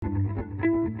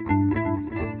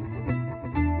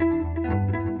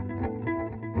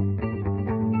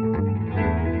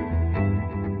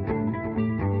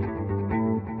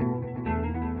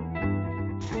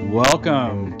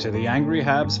Welcome to the Angry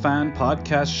Habs Fan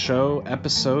Podcast Show,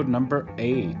 episode number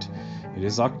 8. It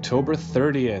is October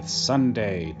 30th,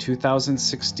 Sunday,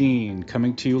 2016,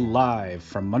 coming to you live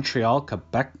from Montreal,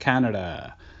 Quebec,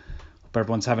 Canada. Hope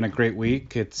everyone's having a great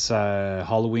week. It's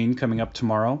Halloween coming up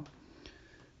tomorrow.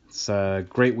 It's a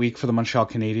great week for the Montreal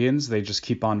Canadiens. They just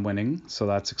keep on winning, so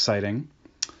that's exciting.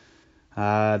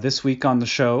 This week on the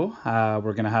show,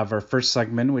 we're going to have our first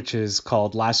segment, which is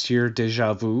called Last Year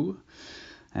Deja Vu.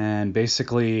 And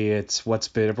basically, it's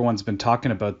everyone's been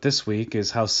talking about this week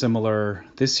is how similar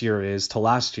this year is to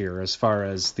last year as far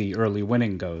as the early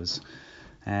winning goes.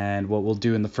 And what we'll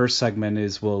do in the first segment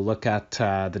is we'll look at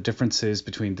the differences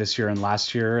between this year and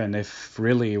last year, and if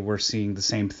really we're seeing the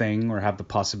same thing or have the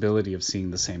possibility of seeing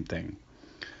the same thing.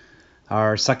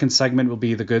 Our second segment will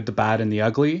be the good, the bad, and the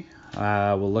ugly.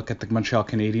 We'll look at the Montreal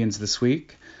Canadiens this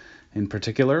week in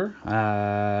particular,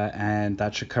 and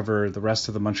that should cover the rest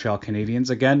of the Montreal Canadiens.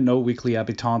 Again, no weekly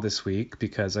habitant this week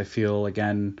because I feel,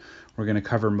 again, we're going to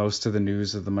cover most of the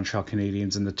news of the Montreal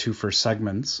Canadiens in the two first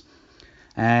segments.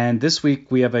 And this week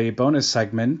we have a bonus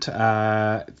segment,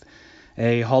 a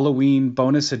Halloween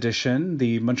bonus edition,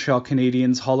 the Montreal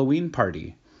Canadiens Halloween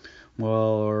Party,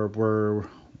 where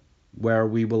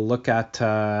we will look at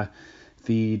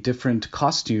the different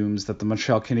costumes that the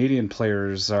Montreal Canadiens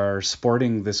players are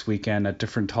sporting this weekend at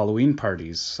different Halloween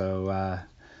parties. So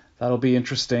that'll be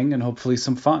interesting and hopefully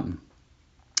some fun.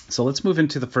 So let's move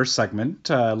into the first segment,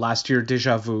 Last Year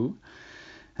Deja Vu.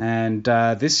 And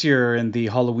this year in the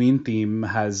Halloween theme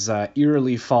has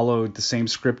eerily followed the same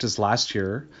script as last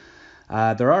year.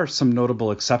 There are some notable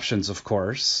exceptions, of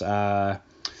course.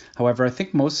 However, I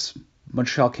think most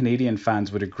Montreal Canadiens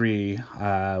fans would agree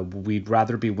we'd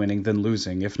rather be winning than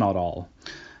losing, if not all.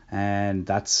 And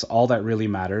that's all that really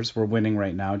matters. We're winning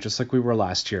right now, just like we were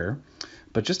last year.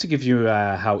 But just to give you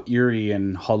how eerie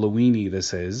and Halloweeny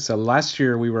this is, last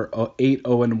year we were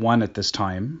 8-0-1 at this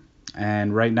time,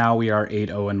 and right now we are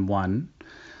 8-0-1.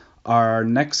 Our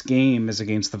next game is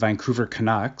against the Vancouver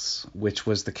Canucks, which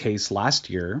was the case last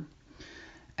year.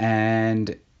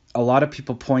 And a lot of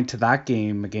people point to that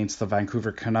game against the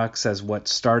Vancouver Canucks as what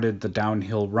started the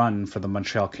downhill run for the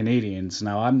Montreal Canadiens.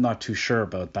 Now, I'm not too sure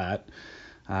about that.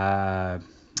 I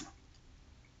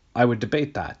would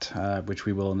debate that, which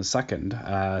we will in a second,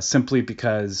 simply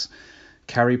because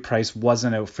Carey Price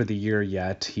wasn't out for the year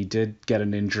yet. He did get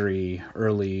an injury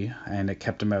early, and it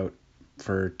kept him out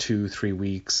for 2-3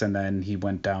 weeks, and then he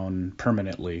went down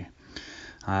permanently.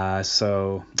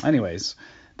 So anyways,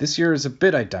 this year is a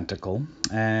bit identical,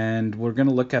 and we're going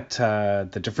to look at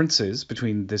the differences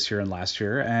between this year and last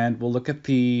year, and we'll look at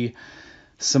the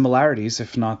similarities,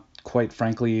 if not, quite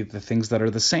frankly, the things that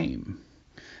are the same.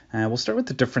 And we'll start with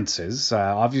the differences.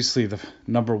 Obviously, the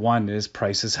number one is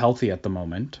Price is healthy at the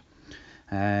moment,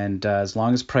 and as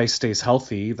long as Price stays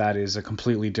healthy, that is a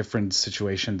completely different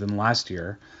situation than last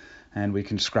year, and we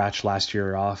can scratch last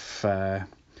year off,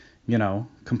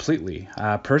 completely.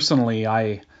 Personally,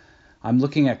 I'm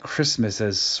looking at Christmas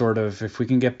as sort of, if we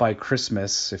can get by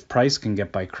Christmas, if Price can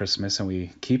get by Christmas and we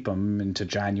keep him into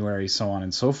January, so on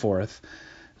and so forth,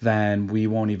 then we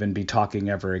won't even be talking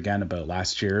ever again about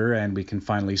last year, and we can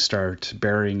finally start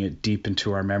burying it deep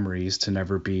into our memories to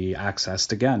never be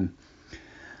accessed again.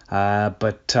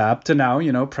 But up to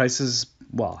now, Price has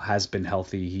been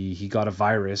healthy. He got a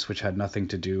virus, which had nothing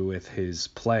to do with his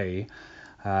play.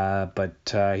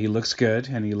 But he looks good,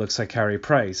 and he looks like Carey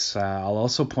Price. I'll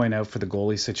also point out for the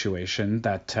goalie situation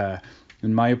that,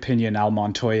 in my opinion, Al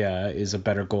Montoya is a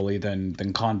better goalie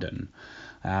than Condon.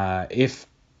 If,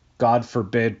 God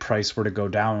forbid, Price were to go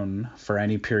down for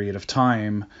any period of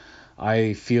time,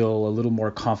 I feel a little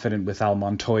more confident with Al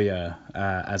Montoya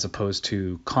as opposed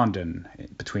to Condon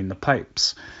between the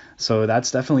pipes. So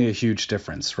that's definitely a huge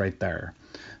difference right there.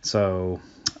 So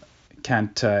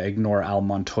can't ignore Al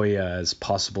Montoya's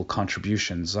possible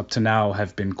contributions. Up to now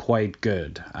have been quite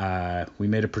good. We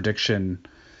made a prediction,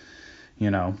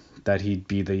 that he'd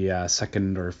be the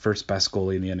second or first best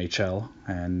goalie in the NHL,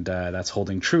 and that's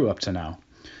holding true up to now.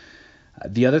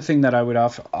 The other thing that I would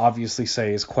obviously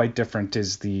say is quite different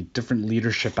is the different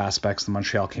leadership aspects the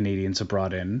Montreal Canadiens have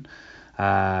brought in.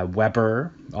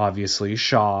 Weber, obviously,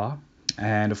 Shaw,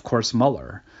 and of course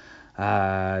Muller.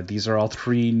 These are all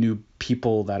three new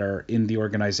people that are in the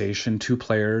organization, 2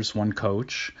 players, 1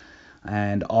 coach,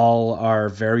 and all are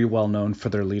very well known for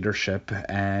their leadership.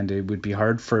 And it would be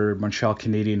hard for Montreal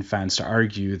Canadiens fans to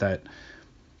argue that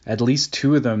at least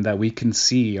 2 of them that we can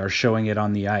see are showing it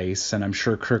on the ice. And I'm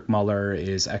sure Kirk Muller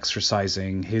is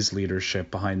exercising his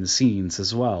leadership behind the scenes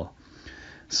as well.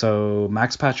 So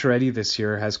Max Pacioretty this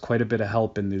year has quite a bit of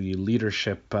help in the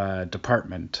leadership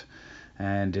department.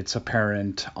 and it's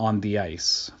apparent on the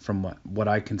ice from what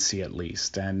I can see at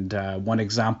least. And one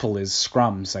example is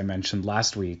scrums I mentioned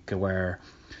last week, where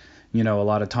a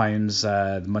lot of times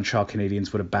the Montreal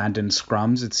Canadiens would abandon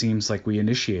scrums. It seems like we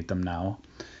initiate them now,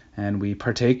 and we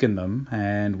partake in them,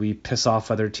 and we piss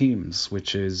off other teams,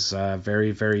 which is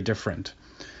very, very different.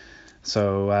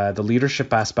 So the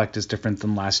leadership aspect is different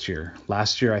than last year.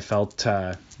 Last year I felt,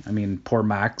 poor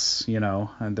Max,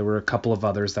 and there were a couple of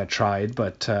others that tried,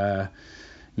 but,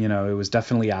 it was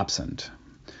definitely absent.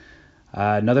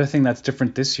 Another thing that's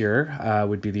different this year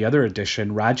would be the other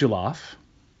addition, Radulov.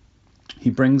 He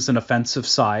brings an offensive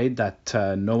side that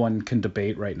no one can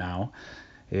debate right now.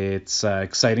 It's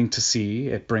exciting to see.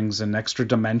 It brings an extra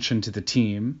dimension to the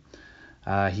team.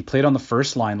 He played on the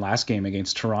first line last game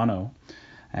against Toronto,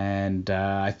 and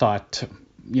I thought,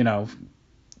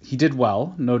 he did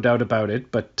well, no doubt about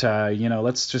it. But,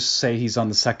 let's just say he's on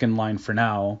the second line for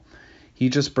now. He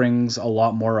just brings a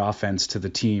lot more offense to the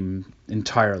team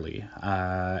entirely.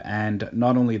 And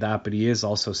not only that, but he is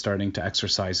also starting to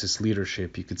exercise his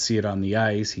leadership. You could see it on the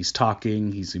ice. He's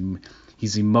talking,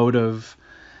 he's emotive,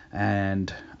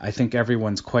 and I think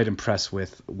everyone's quite impressed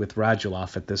with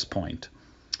Radulov at this point.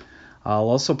 I'll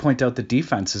also point out the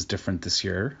defense is different this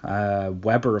year.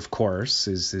 Weber, of course,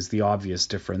 is the obvious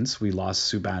difference. We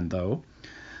lost Subban, though.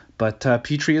 But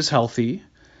Petrie is healthy,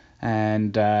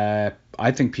 and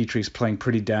I think Petrie's playing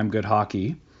pretty damn good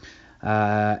hockey.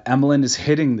 Emelin is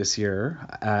hitting this year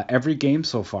every game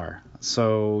so far.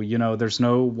 So, there's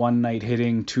no one night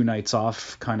hitting, 2 nights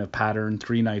off kind of pattern,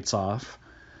 3 nights off.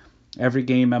 Every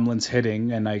game Emelin's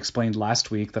hitting, and I explained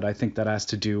last week that I think that has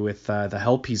to do with the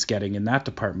help he's getting in that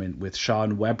department, with Shaw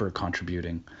and Weber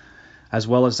contributing, as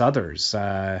well as others.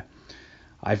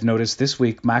 I've noticed this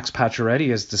week Max Pacioretty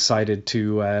has decided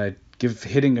to give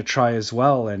hitting a try as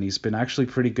well, and he's been actually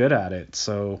pretty good at it.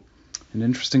 So an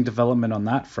interesting development on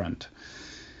that front.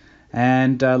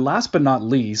 And last but not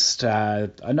least,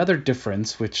 another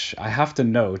difference, which I have to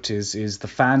note, is the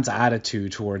fans'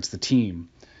 attitude towards the team.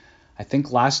 I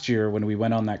think last year when we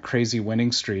went on that crazy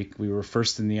winning streak, we were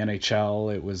first in the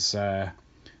NHL. It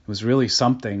was really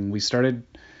something. We started,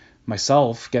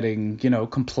 myself, getting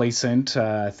complacent,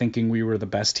 thinking we were the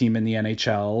best team in the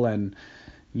NHL, and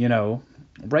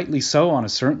rightly so on a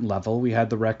certain level. We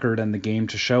had the record and the game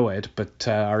to show it, but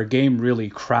our game really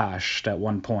crashed at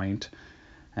one point,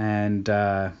 and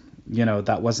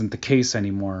that wasn't the case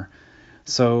anymore.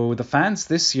 So the fans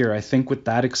this year, I think, with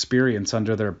that experience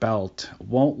under their belt,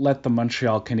 won't let the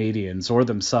Montreal Canadiens or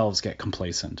themselves get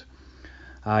complacent.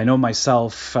 I know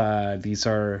myself, these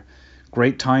are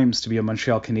great times to be a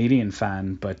Montreal Canadiens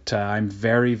fan, but I'm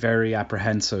very, very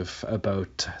apprehensive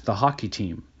about the hockey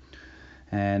team.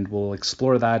 And we'll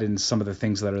explore that in some of the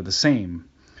things that are the same.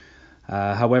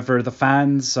 However, the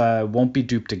fans won't be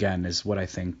duped again, is what I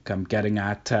think I'm getting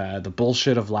at. The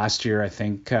bullshit of last year, I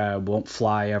think, won't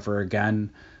fly ever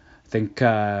again. I think,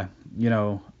 as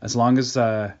long as,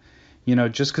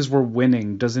 just because we're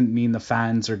winning doesn't mean the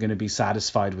fans are going to be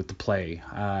satisfied with the play.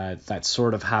 That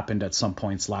sort of happened at some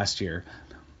points last year.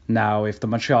 Now, if the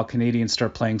Montreal Canadiens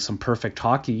start playing some perfect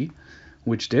hockey,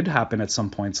 which did happen at some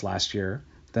points last year,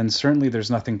 then certainly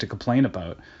there's nothing to complain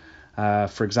about.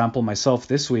 For example, myself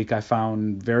this week, I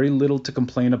found very little to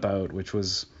complain about, which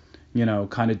was,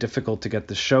 kind of difficult to get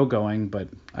the show going, but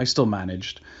I still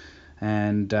managed.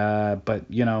 And, but,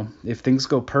 if things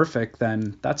go perfect,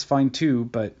 then that's fine too.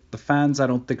 But the fans, I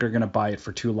don't think are going to buy it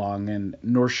for too long, and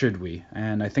nor should we.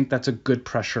 And I think that's a good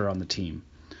pressure on the team.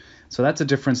 So that's a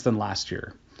difference than last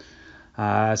year.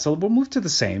 So we'll move to the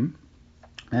same.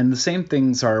 And the same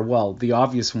things are, well, the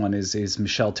obvious one is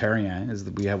Michel Therrien, is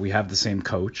that we have the same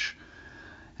coach.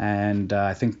 And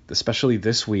I think especially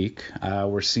this week,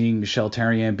 we're seeing Michel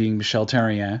Therrien being Michel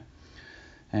Therrien.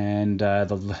 And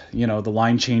the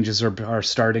line changes are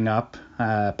starting up.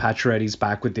 Pacioretty's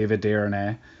back with David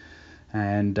Desharnais.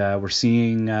 And we're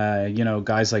seeing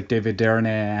guys like David Desharnais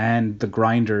and the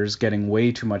grinders getting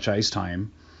way too much ice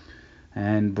time.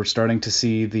 And we're starting to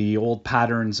see the old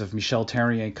patterns of Michel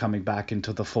Therrien coming back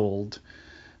into the fold.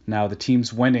 Now the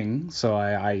team's winning, so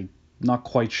I'm not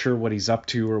quite sure what he's up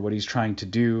to or what he's trying to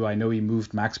do. I know he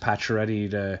moved Max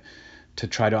Pacioretty to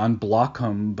try to unblock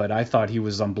him, but I thought he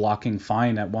was unblocking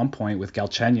fine at one point with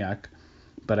Galchenyuk,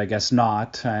 but I guess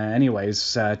not.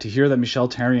 Anyways, to hear that Michel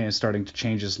Therrien is starting to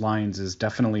change his lines is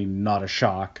definitely not a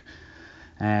shock.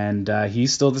 And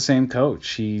he's still the same coach.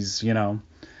 He's,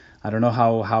 I don't know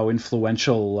how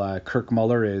influential Kirk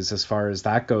Muller is as far as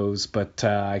that goes, but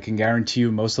I can guarantee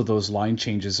you most of those line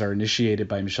changes are initiated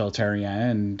by Michel Therrien,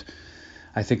 and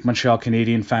I think Montreal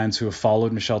Canadiens fans who have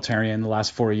followed Michel Therrien in the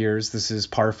last 4 years, this is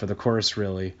par for the course,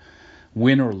 really.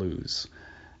 win or lose.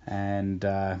 And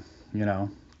that's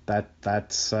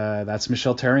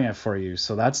Michel Therrien for you.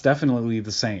 So that's definitely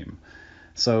the same.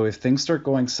 So if things start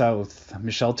going south,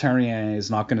 Michel Therrien is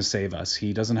not going to save us.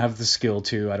 He doesn't have the skill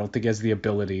to. I don't think he has the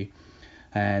ability.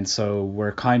 And so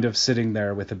we're kind of sitting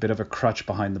there with a bit of a crutch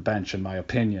behind the bench, in my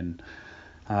opinion.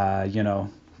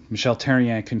 Michel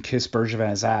Therrien can kiss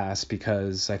Bergevin's ass,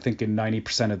 because I think in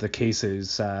 90% of the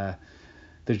cases, the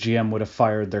GM would have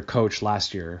fired their coach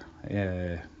last year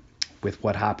with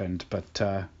what happened. But,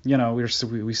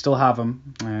 we still have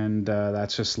him, and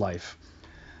that's just life.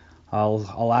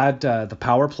 I'll add the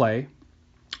power play.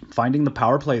 Finding the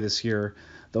power play this year,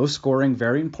 those scoring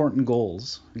very important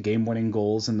goals, game-winning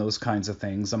goals and those kinds of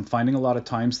things. I'm finding a lot of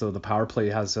times, though, the power play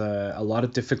has a lot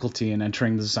of difficulty in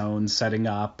entering the zone, setting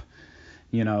up,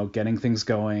 getting things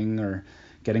going or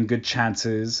getting good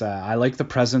chances. I like the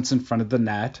presence in front of the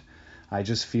net. I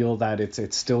just feel that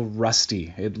it's still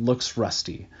rusty. It looks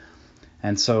rusty.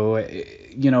 And so,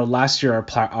 last year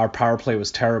our power play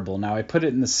was terrible. Now I put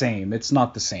it in the same. It's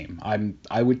not the same.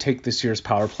 I would take this year's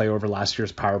power play over last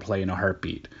year's power play in a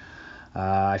heartbeat.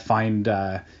 I find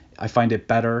it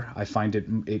better. I find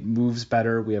it moves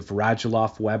better. We have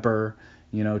Radulov, Weber,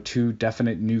 two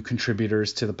definite new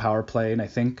contributors to the power play. And I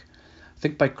think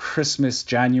by Christmas,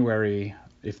 January,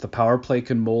 if the power play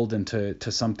can mold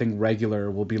into something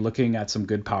regular, we'll be looking at some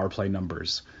good power play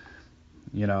numbers.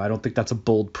 I don't think that's a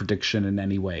bold prediction in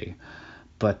any way.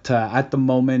 But at the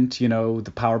moment,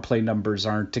 the power play numbers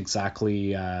aren't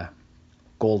exactly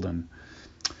golden.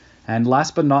 And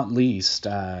last but not least,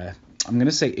 I'm going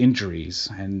to say injuries.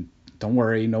 And don't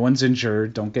worry, no one's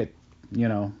injured. Don't get,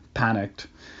 panicked.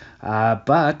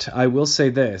 But I will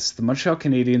say this. The Montreal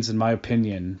Canadiens, in my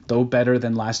opinion, though better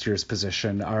than last year's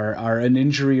position, are an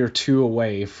injury or two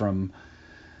away from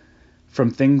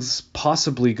things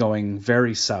possibly going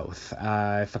very south.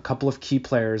 If a couple of key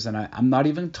players, and I'm not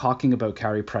even talking about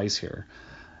Carey Price here,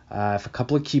 if a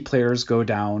couple of key players go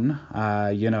down,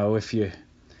 if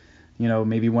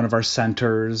maybe one of our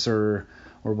centers or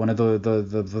one of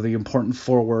the important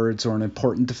forwards or an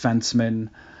important defenseman,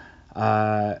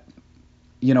 apart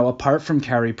from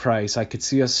Carey Price, I could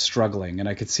see us struggling and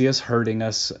I could see us hurting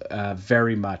us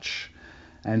very much.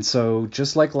 And so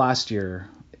just like last year,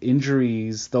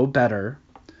 injuries, though better,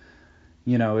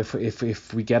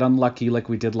 if we get unlucky like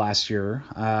we did last year,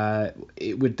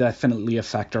 it would definitely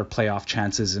affect our playoff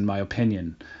chances, in my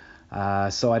opinion.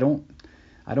 So I don't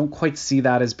quite see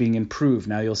that as being improved.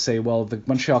 Now you'll say, well, the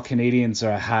Montreal Canadiens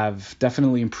have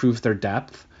definitely improved their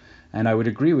depth, and I would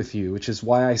agree with you, which is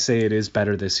why I say it is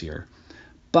better this year.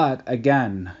 But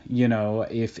again,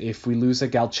 if we lose a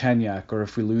Galchenyuk, or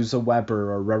if we lose a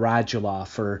Weber or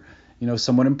Radulov, or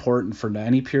someone important for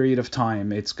any period of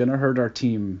time, it's going to hurt our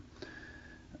team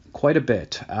quite a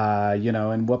bit.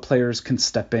 And what players can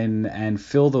step in and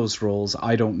fill those roles,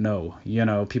 I don't know.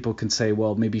 People can say,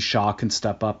 well, maybe Shaw can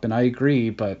step up, and I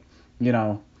agree, but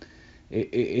it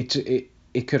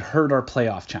could hurt our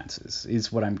playoff chances,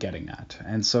 is what I'm getting at.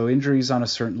 And so injuries on a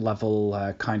certain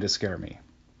level kind of scare me.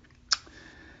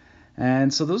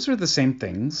 And so those are the same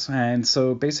things. And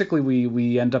so basically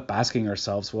we end up asking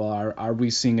ourselves, well, are we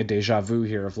seeing a deja vu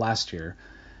here of last year?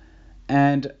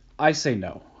 And I say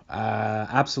no,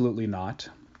 absolutely not.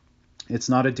 It's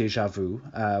not a deja vu.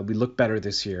 We look better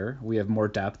this year. We have more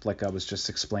depth, like I was just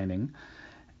explaining.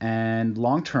 And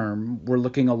long term, we're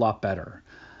looking a lot better.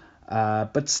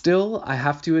 But still, I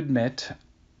have to admit,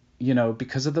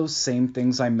 because of those same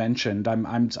things I mentioned, I'm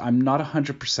not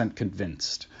 100%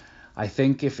 convinced. I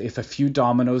think if a few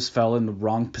dominoes fell in the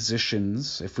wrong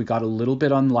positions, if we got a little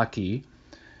bit unlucky,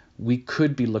 we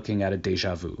could be looking at a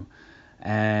deja vu.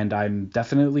 And I'm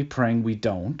definitely praying we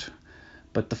don't.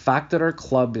 But the fact that our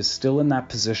club is still in that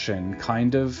position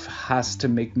kind of has to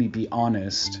make me be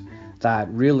honest that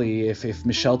really if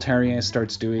Michel Therrien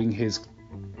starts doing his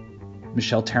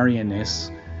Michel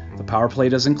Therrien-ness, the power play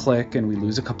doesn't click and we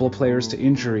lose a couple of players to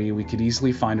injury, we could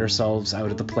easily find ourselves out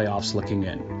of the playoffs looking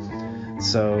in.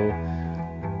 So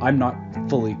I'm not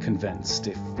fully convinced.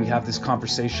 If we have this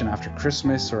conversation after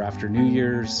Christmas or after New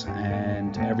Year's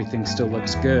and everything still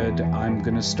looks good, I'm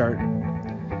going to start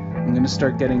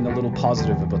getting a little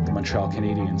positive about the Montreal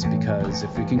Canadiens, because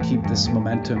if we can keep this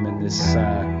momentum and this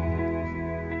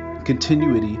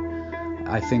continuity,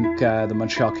 I think the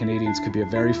Montreal Canadiens could be a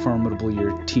very formidable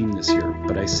team this year.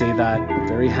 But I say that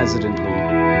very hesitantly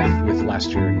with last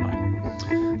year in mind.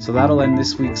 So that'll end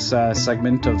this week's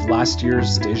segment of last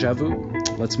year's Deja Vu.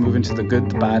 Let's move into the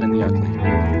good, the bad, and the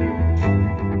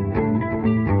ugly.